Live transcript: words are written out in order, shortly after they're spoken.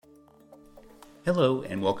Hello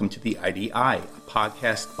and welcome to the IDI, a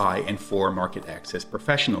podcast by and for market access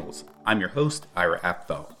professionals. I'm your host, Ira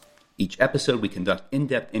Apfel. Each episode, we conduct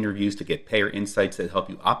in-depth interviews to get payer insights that help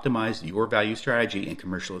you optimize your value strategy and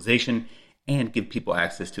commercialization and give people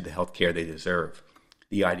access to the healthcare they deserve.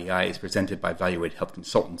 The IDI is presented by Valuate Health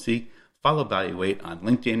Consultancy. Follow Valuate on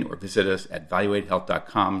LinkedIn or visit us at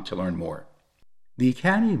valuatehealth.com to learn more. The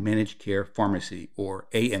Academy of Managed Care Pharmacy, or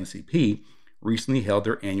AMCP, recently held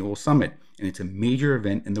their annual summit, and it's a major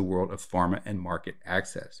event in the world of pharma and market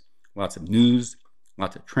access. Lots of news,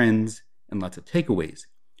 lots of trends, and lots of takeaways.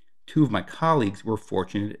 Two of my colleagues were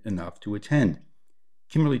fortunate enough to attend.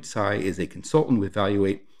 Kimberly Tsai is a consultant with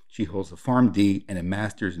Valuate. She holds a PharmD and a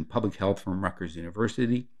master's in public health from Rutgers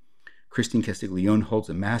University. Christine Castiglione holds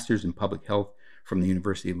a master's in public health from the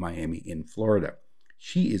University of Miami in Florida.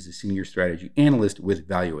 She is a senior strategy analyst with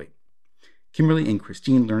Valuate. Kimberly and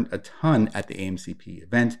Christine learned a ton at the AMCP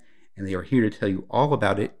event, and they are here to tell you all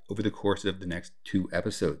about it over the course of the next two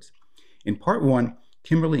episodes. In part one,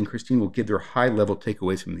 Kimberly and Christine will give their high-level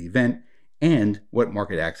takeaways from the event and what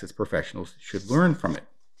market access professionals should learn from it.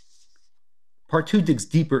 Part two digs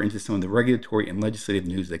deeper into some of the regulatory and legislative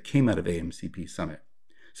news that came out of AMCP Summit.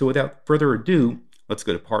 So without further ado, let's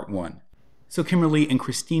go to part one. So Kimberly and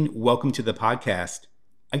Christine, welcome to the podcast.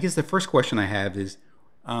 I guess the first question I have is,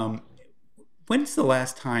 when's the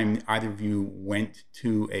last time either of you went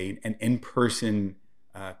to an in-person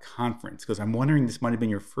conference? Because I'm wondering, this might have been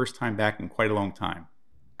your first time back in quite a long time.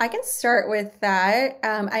 I can start with that.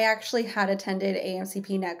 I actually had attended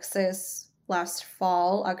AMCP Nexus last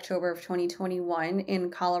fall, October of 2021 in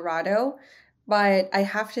Colorado. But I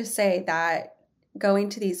have to say that going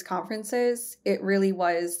to these conferences, it really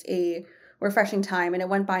was a refreshing time. And it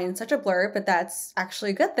went by in such a blur, but that's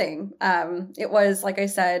actually a good thing. It was, like I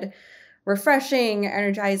said, refreshing,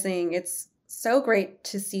 energizing. It's so great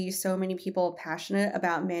to see so many people passionate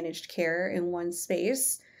about managed care in one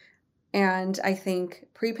space. And I think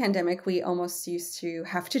pre-pandemic, we almost used to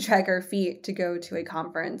have to drag our feet to go to a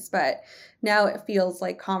conference. But now it feels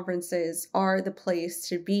like conferences are the place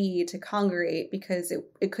to be, to congregate, because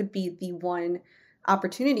it could be the one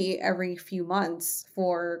opportunity every few months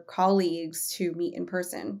for colleagues to meet in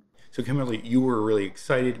person. So Kimberly, you were really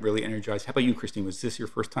excited, really energized. How about you, Christine? Was this your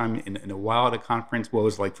first time in a while at a conference? What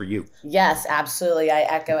was it like for you? Yes, absolutely. I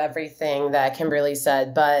echo everything that Kimberly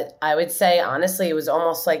said. But I would say, honestly, it was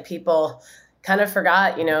almost like people kind of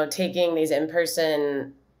forgot, taking these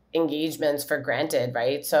in-person engagements for granted,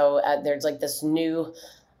 right? So there's like this new,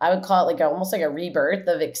 I would call it like almost like a rebirth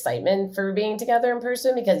of excitement for being together in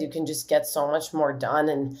person, because you can just get so much more done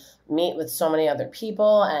and meet with so many other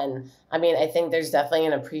people. And I mean, I think there's definitely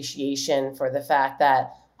an appreciation for the fact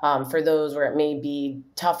that for those where it may be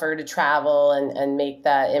tougher to travel and make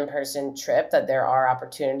that in-person trip, that there are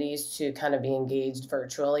opportunities to kind of be engaged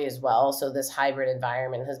virtually as well. So this hybrid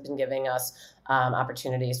environment has been giving us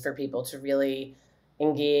opportunities for people to really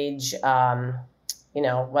engage,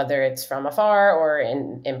 whether it's from afar or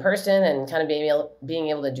in person, and kind of being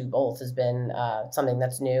able to do both has been something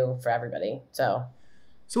that's new for everybody. So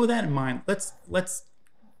with that in mind, let's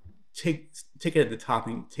take it at the top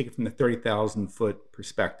and take it from the 30,000 foot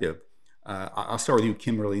perspective. I'll start with you,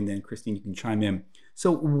 Kimberly, and then Christine, you can chime in.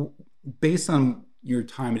 So based on your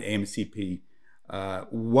time at AMCP,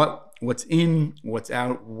 what's in, what's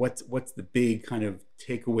out, what's the big kind of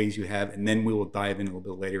takeaways you have, and then we will dive in a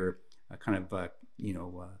little bit later,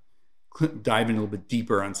 dive in a little bit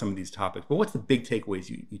deeper on some of these topics. But what's the big takeaways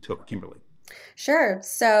you took, Kimberly? Sure.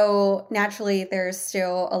 So naturally, there's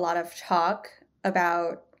still a lot of talk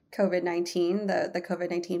about COVID-19, the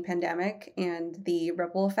COVID-19 pandemic, and the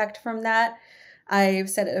ripple effect from that. I've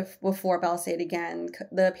said it before, but I'll say it again.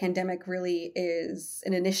 The pandemic really is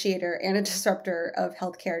an initiator and a disruptor of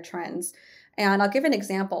healthcare trends. And I'll give an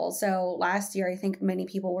example. So last year, I think many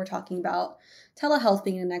people were talking about telehealth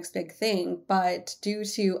being the next big thing. But due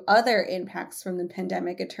to other impacts from the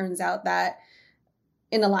pandemic, it turns out that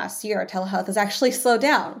in the last year, telehealth has actually slowed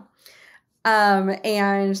down.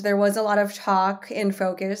 And there was a lot of talk and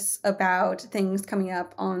focus about things coming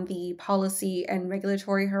up on the policy and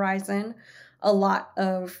regulatory horizon. A lot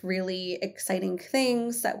of really exciting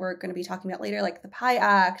things that we're going to be talking about later, like the PI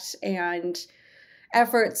Act and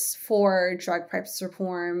efforts for drug price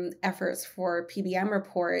reform, efforts for PBM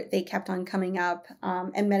report. They kept on coming up,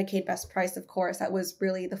 and Medicaid best price, of course, that was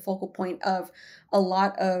really the focal point of a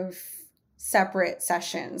lot of separate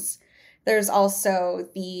sessions. There's also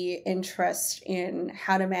the interest in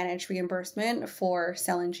how to manage reimbursement for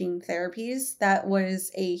cell and gene therapies. That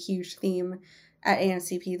was a huge theme at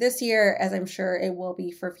AMCP this year, as I'm sure it will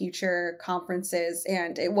be for future conferences.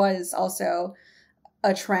 And it was also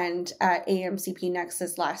a trend at AMCP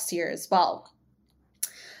Nexus last year as well.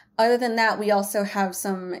 Other than that, we also have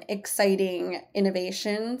some exciting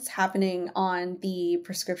innovations happening on the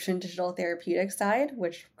prescription digital therapeutic side,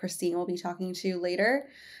 which Christine will be talking to later.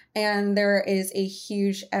 And there is a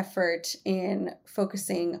huge effort in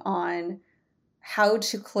focusing on how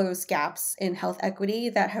to close gaps in health equity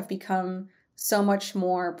that have become so much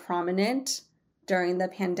more prominent during the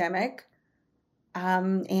pandemic.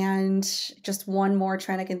 And just one more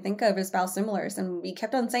trend I can think of is biosimilars. And we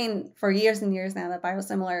kept on saying for years and years now that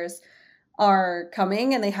biosimilars are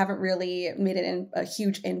coming and they haven't really made a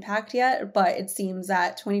huge impact yet. But it seems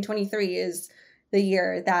that 2023 is the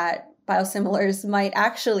year that biosimilars might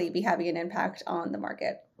actually be having an impact on the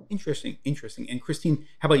market. Interesting. And Christine,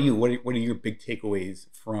 how about you? What are your big takeaways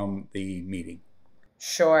from the meeting?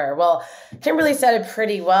 Sure. Well, Kimberly said it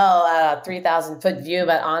pretty well at a 3,000-foot view,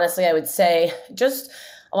 but honestly, I would say just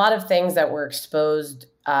a lot of things that were exposed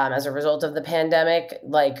as a result of the pandemic.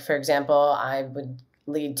 Like, for example, I would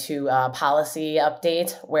lead to a policy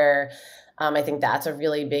update where I think that's a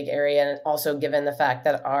really big area. And also given the fact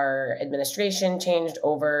that our administration changed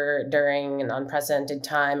over during an unprecedented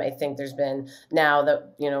time, I think there's been now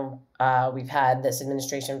that, we've had this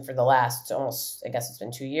administration for the last almost, I guess it's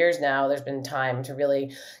been 2 years now, there's been time to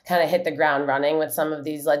really kind of hit the ground running with some of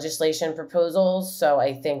these legislation proposals. So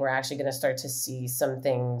I think we're actually going to start to see some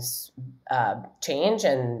things change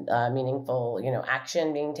and meaningful,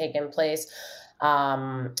 action being taken place.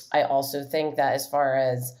 I also think that as far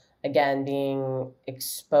as again, being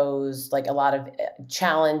exposed, like a lot of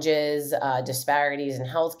challenges, disparities in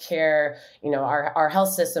healthcare. Our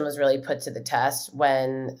health system was really put to the test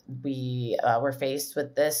when we were faced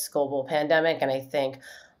with this global pandemic. And I think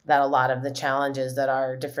that a lot of the challenges that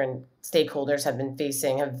our different stakeholders have been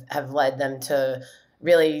facing have led them to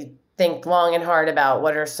really think long and hard about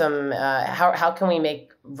what are some, how can we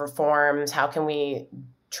make reforms? How can we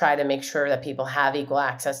try to make sure that people have equal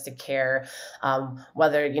access to care,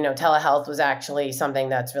 whether, telehealth was actually something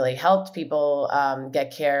that's really helped people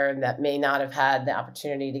get care that may not have had the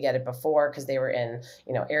opportunity to get it before because they were in,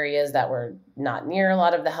 areas that were not near a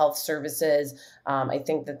lot of the health services. I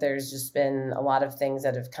think that there's just been a lot of things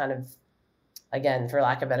that have kind of, again, for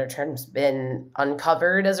lack of better terms, been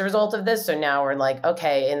uncovered as a result of this. So now we're like,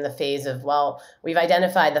 okay, in the phase of, well, we've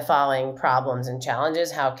identified the following problems and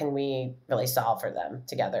challenges. How can we really solve for them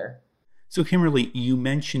together? So Kimberly, you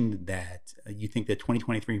mentioned that you think that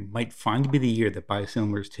 2023 might finally be the year that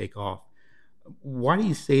biosimilars take off. Why do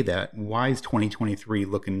you say that? Why is 2023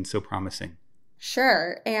 looking so promising?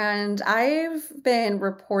 Sure. And I've been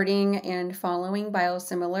reporting and following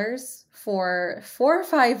biosimilars for 4 or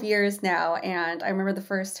 5 years now. And I remember the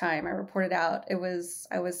first time I reported out, I was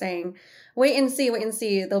saying, wait and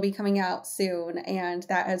see, they'll be coming out soon. And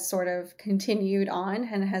that has sort of continued on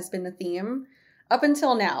and has been the theme up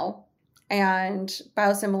until now. And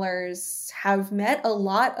biosimilars have met a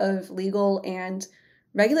lot of legal and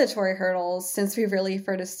regulatory hurdles since we really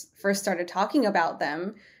first started talking about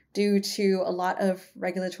them, due to a lot of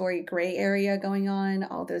regulatory gray area going on,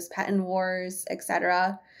 all those patent wars,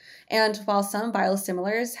 etc. And while some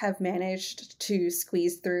biosimilars have managed to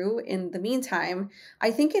squeeze through in the meantime,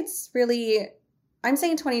 I think it's really, I'm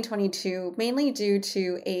saying 2022, mainly due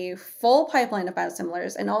to a full pipeline of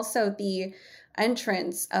biosimilars and also the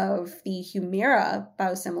entrance of the Humira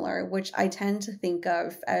biosimilar, which I tend to think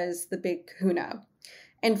of as the big kahuna.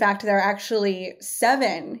 In fact, there are actually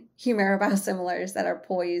 7 Humira biosimilars that are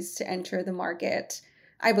poised to enter the market,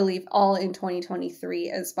 I believe, all in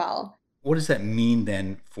 2023 as well. What does that mean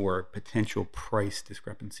then for potential price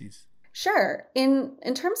discrepancies? Sure. In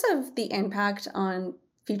terms of the impact on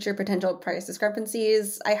future potential price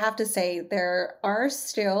discrepancies, I have to say there are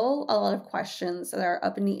still a lot of questions that are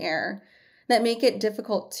up in the air that make it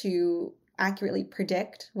difficult to accurately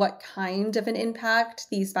predict what kind of an impact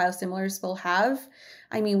these biosimilars will have.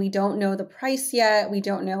 I mean, we don't know the price yet. We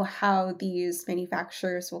don't know how these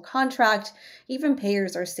manufacturers will contract. Even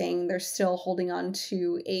payers are saying they're still holding on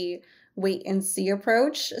to a wait and see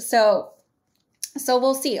approach. So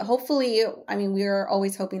we'll see. Hopefully, I mean, we're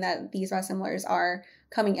always hoping that these biosimilars are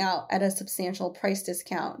coming out at a substantial price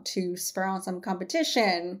discount to spur on some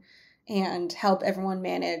competition and help everyone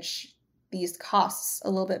manage these costs a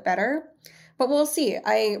little bit better. But we'll see.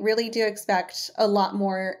 I really do expect a lot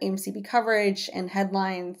more AMCP coverage and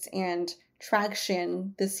headlines and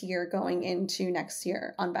traction this year going into next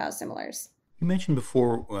year on biosimilars. You mentioned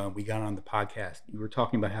before we got on the podcast, you were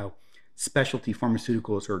talking about how specialty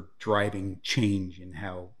pharmaceuticals are driving change in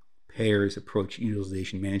how payers approach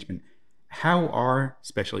utilization management. How are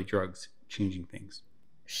specialty drugs changing things?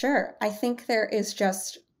 Sure. I think there is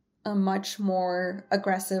just a much more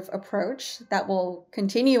aggressive approach that will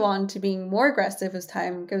continue on to being more aggressive as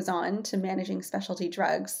time goes on to managing specialty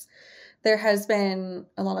drugs. There has been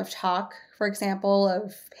a lot of talk, for example,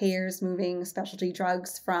 of payers moving specialty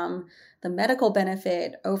drugs from the medical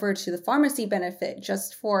benefit over to the pharmacy benefit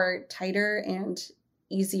just for tighter and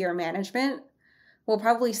easier management. We'll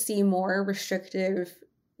probably see more restrictive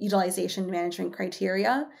utilization management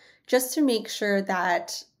criteria just to make sure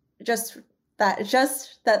that just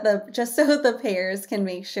so the payers can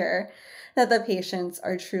make sure that the patients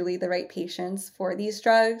are truly the right patients for these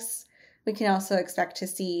drugs. We can also expect to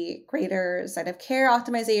see greater site of care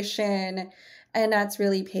optimization, and that's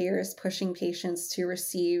really payers pushing patients to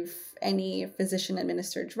receive any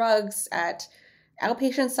physician-administered drugs at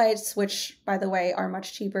outpatient sites, which, by the way, are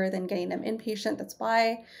much cheaper than getting them inpatient. That's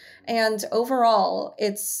why. And overall,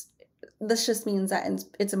 this just means that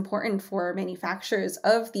it's important for manufacturers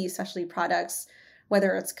of these specialty products,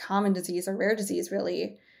 whether it's common disease or rare disease,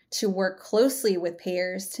 really, to work closely with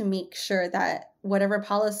payers to make sure that whatever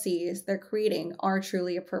policies they're creating are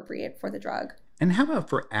truly appropriate for the drug. And how about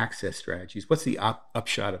for access strategies? What's the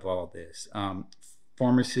upshot of all of this?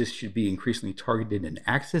 Pharmacists should be increasingly targeted in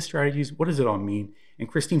access strategies. What does it all mean? And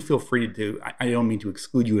Christine, feel free to I don't mean to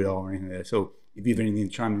exclude you at all or anything like that. So if you have anything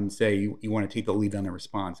to chime in and say, you want to take the lead on the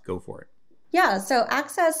response, go for it. Yeah, so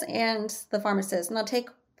access and the pharmacist, and I'll take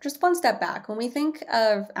just one step back. When we think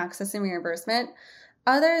of access and reimbursement,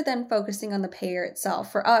 other than focusing on the payer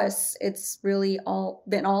itself, for us, it's really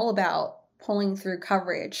been all about pulling through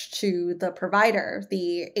coverage to the provider,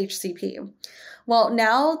 the HCP. Well,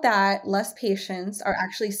 now that less patients are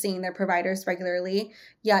actually seeing their providers regularly,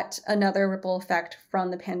 yet another ripple effect from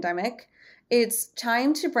the pandemic, it's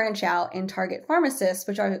time to branch out and target pharmacists,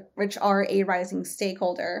 which are a rising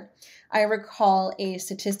stakeholder. I recall a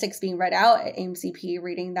statistics being read out at AMCP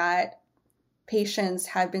reading that patients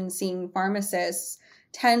have been seeing pharmacists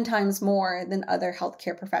 10 times more than other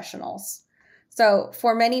healthcare professionals. So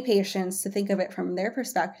for many patients, to think of it from their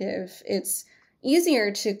perspective, it's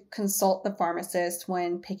easier to consult the pharmacist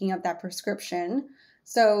when picking up that prescription.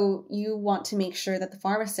 So you want to make sure that the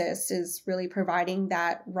pharmacist is really providing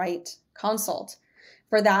that right consult.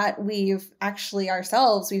 For that, we've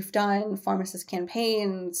done pharmacist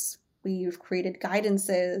campaigns, we've created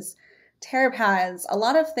guidances, tarot pads, a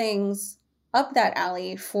lot of things up that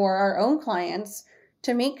alley for our own clients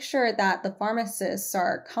to make sure that the pharmacists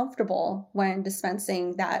are comfortable when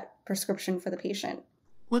dispensing that prescription for the patient.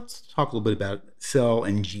 Let's talk a little bit about cell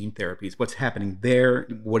and gene therapies. What's happening there?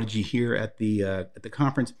 What did you hear at the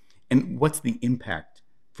conference? And what's the impact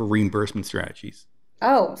for reimbursement strategies?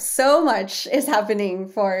 Oh, so much is happening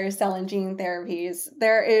for cell and gene therapies.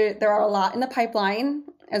 There are a lot in the pipeline,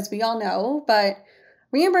 as we all know, but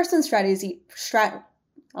reimbursement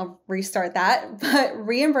I'll restart that. But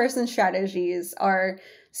reimbursement strategies are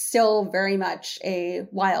still very much a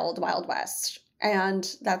wild, wild west. And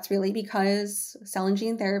that's really because cell and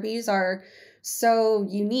gene therapies are so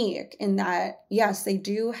unique in that, yes, they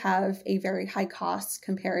do have a very high cost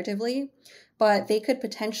comparatively, but they could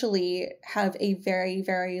potentially have a very,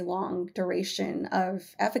 very long duration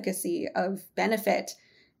of efficacy, of benefit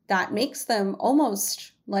that makes them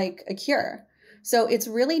almost like a cure. So it's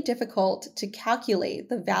really difficult to calculate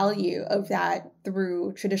the value of that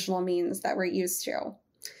through traditional means that we're used to.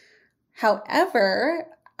 However,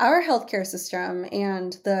 our healthcare system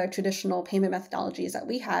and the traditional payment methodologies that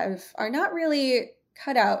we have are not really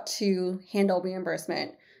cut out to handle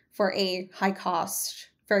reimbursement for a high cost,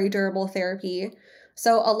 very durable therapy.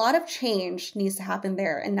 So a lot of change needs to happen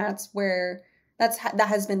there. And that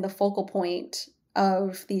has been the focal point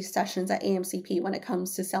of these sessions at AMCP when it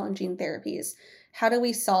comes to cell and gene therapies. How do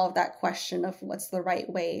we solve that question of what's the right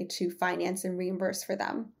way to finance and reimburse for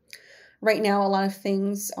them? Right now, a lot of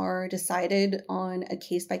things are decided on a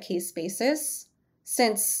case-by-case basis.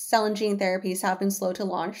 Since cell and gene therapies have been slow to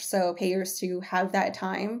launch, so payers do have that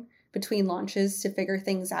time between launches to figure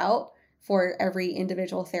things out for every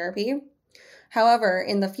individual therapy. However,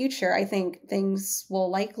 in the future, I think things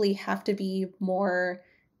will likely have to be more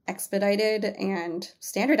expedited and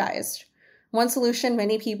standardized. One solution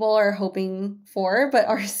many people are hoping for but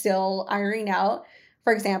are still ironing out,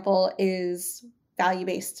 for example, is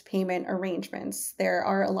value-based payment arrangements. There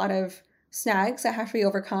are a lot of snags that have to be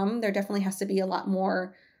overcome. There definitely has to be a lot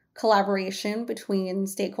more collaboration between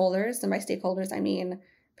stakeholders, and by stakeholders I mean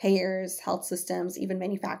payers, health systems, even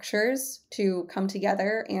manufacturers, to come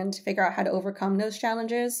together and to figure out how to overcome those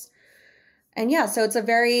challenges. And yeah, so it's a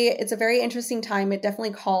very interesting time. It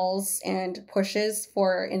definitely calls and pushes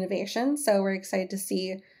for innovation. So we're excited to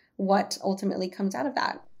see what ultimately comes out of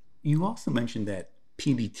that. You also mentioned that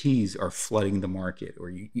PDTs are flooding the market,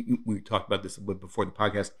 or we talked about this a bit before the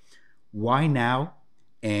podcast. Why now,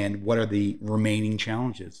 and what are the remaining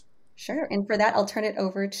challenges? Sure. And for that, I'll turn it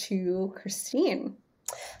over to Christine.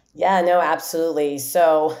 Yeah, no, absolutely.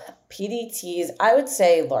 So PDTs, I would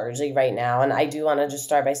say largely right now, and I do want to just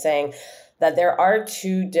start by saying that there are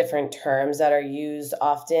two different terms that are used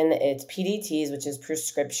often. It's PDTs, which is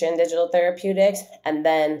prescription digital therapeutics, and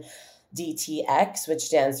then DTX, which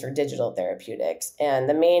stands for digital therapeutics. And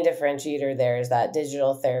the main differentiator there is that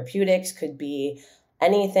digital therapeutics could be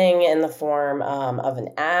anything in the form of an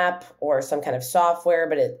app or some kind of software,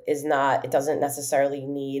 but it doesn't necessarily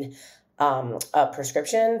need a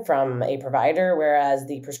prescription from a provider, whereas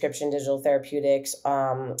the prescription digital therapeutics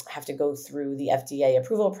have to go through the FDA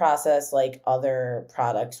approval process like other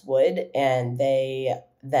products would, and they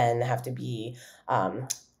then have to be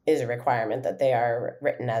is a requirement that they are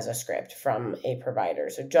written as a script from a provider.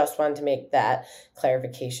 So just wanted to make that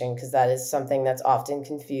clarification because that is something that's often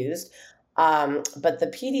confused. But the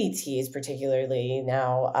PDTs particularly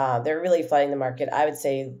now, they're really flooding the market. I would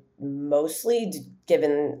say mostly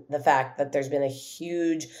given the fact that there's been a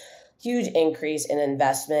huge increase in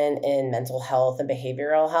investment in mental health and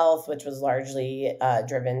behavioral health, which was largely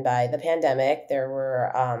driven by the pandemic.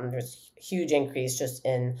 There's huge increase just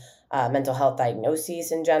in mental health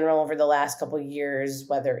diagnoses in general over the last couple of years,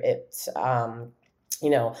 whether it's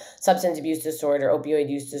substance abuse disorder, opioid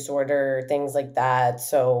use disorder, things like that.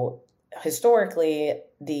 So historically,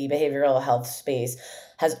 the behavioral health space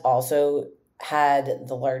has also had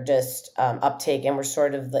the largest uptake, and we're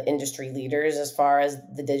sort of the industry leaders as far as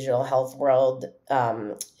the digital health world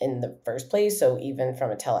in the first place. So even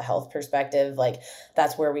from a telehealth perspective,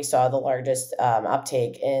 that's where we saw the largest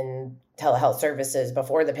uptake in telehealth services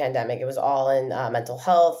before the pandemic. It was all in mental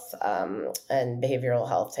health and behavioral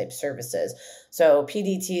health type services. So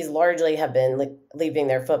PDTs largely have been leaving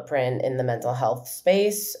their footprint in the mental health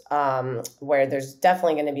space, where there's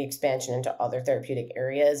definitely going to be expansion into other therapeutic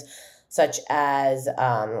areas, such as,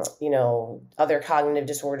 other cognitive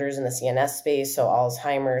disorders in the CNS space. So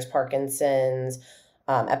Alzheimer's, Parkinson's,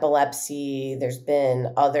 epilepsy. There's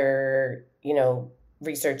been other,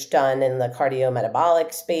 research done in the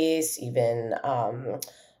cardiometabolic space, even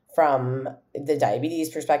from the diabetes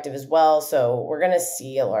perspective as well. So we're going to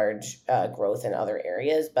see a large growth in other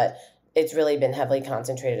areas, but it's really been heavily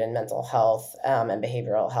concentrated in mental health and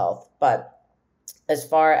behavioral health. But as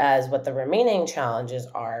far as what the remaining challenges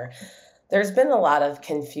are, there's been a lot of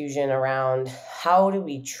confusion around how do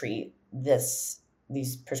we treat these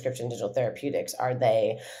prescription digital therapeutics. Are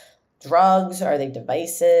they drugs? Are they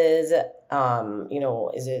devices?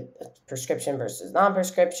 Is it prescription versus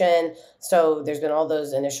non-prescription? So there's been all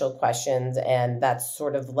those initial questions, and that's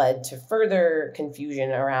sort of led to further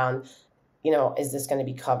confusion around, is this going to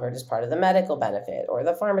be covered as part of the medical benefit or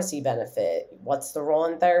the pharmacy benefit? What's the role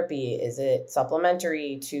in therapy? Is it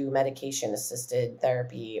supplementary to medication-assisted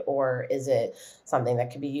therapy, or is it something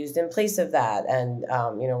that could be used in place of that? And,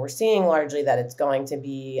 we're seeing largely that it's going to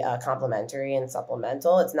be complementary and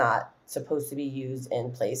supplemental. It's not supposed to be used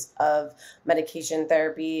in place of medication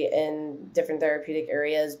therapy in different therapeutic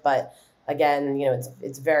areas. But again,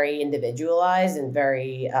 it's very individualized and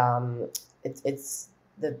very, it's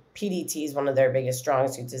the PDTs, one of their biggest strong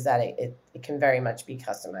suits is that it can very much be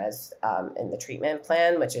customized in the treatment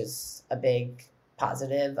plan, which is a big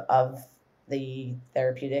positive of the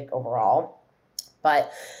therapeutic overall.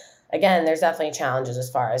 But again, there's definitely challenges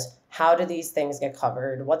as far as how do these things get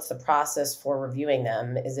covered? What's the process for reviewing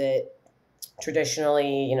them? Is it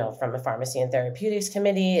traditionally, from a pharmacy and therapeutics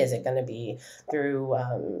committee? Is it going to be through,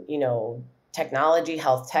 technology,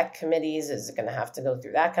 health tech committees? Is it going to have to go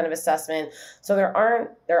through that kind of assessment? So there aren't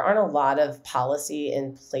a lot of policy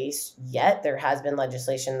in place yet. There has been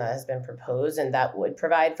legislation that has been proposed, and that would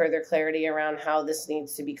provide further clarity around how this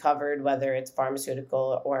needs to be covered, whether it's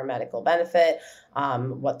pharmaceutical or medical benefit.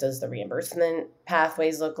 What does the reimbursement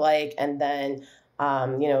pathways look like? And then,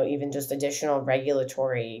 even just additional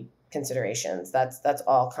regulatory considerations. That's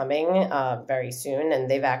all coming very soon,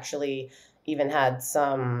 and they've actually even had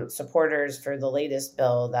some supporters for the latest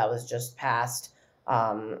bill that was just passed.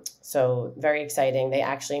 So very exciting. They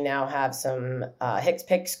actually now have some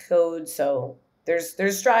HCPCS codes. So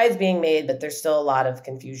there's strides being made, but there's still a lot of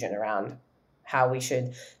confusion around how we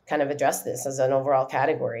should kind of address this as an overall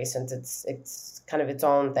category, since it's kind of its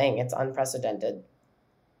own thing. It's unprecedented.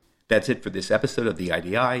 That's it for this episode of the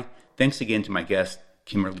IDI. Thanks again to my guests,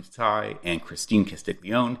 Kimberly Tsai and Christine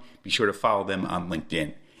Castiglione. Be sure to follow them on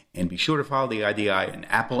LinkedIn. And be sure to follow the IDI on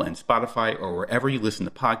Apple and Spotify or wherever you listen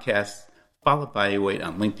to podcasts. Follow Valuate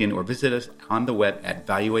on LinkedIn or visit us on the web at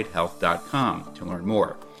valuatehealth.com to learn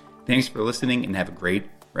more. Thanks for listening and have a great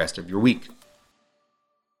rest of your week.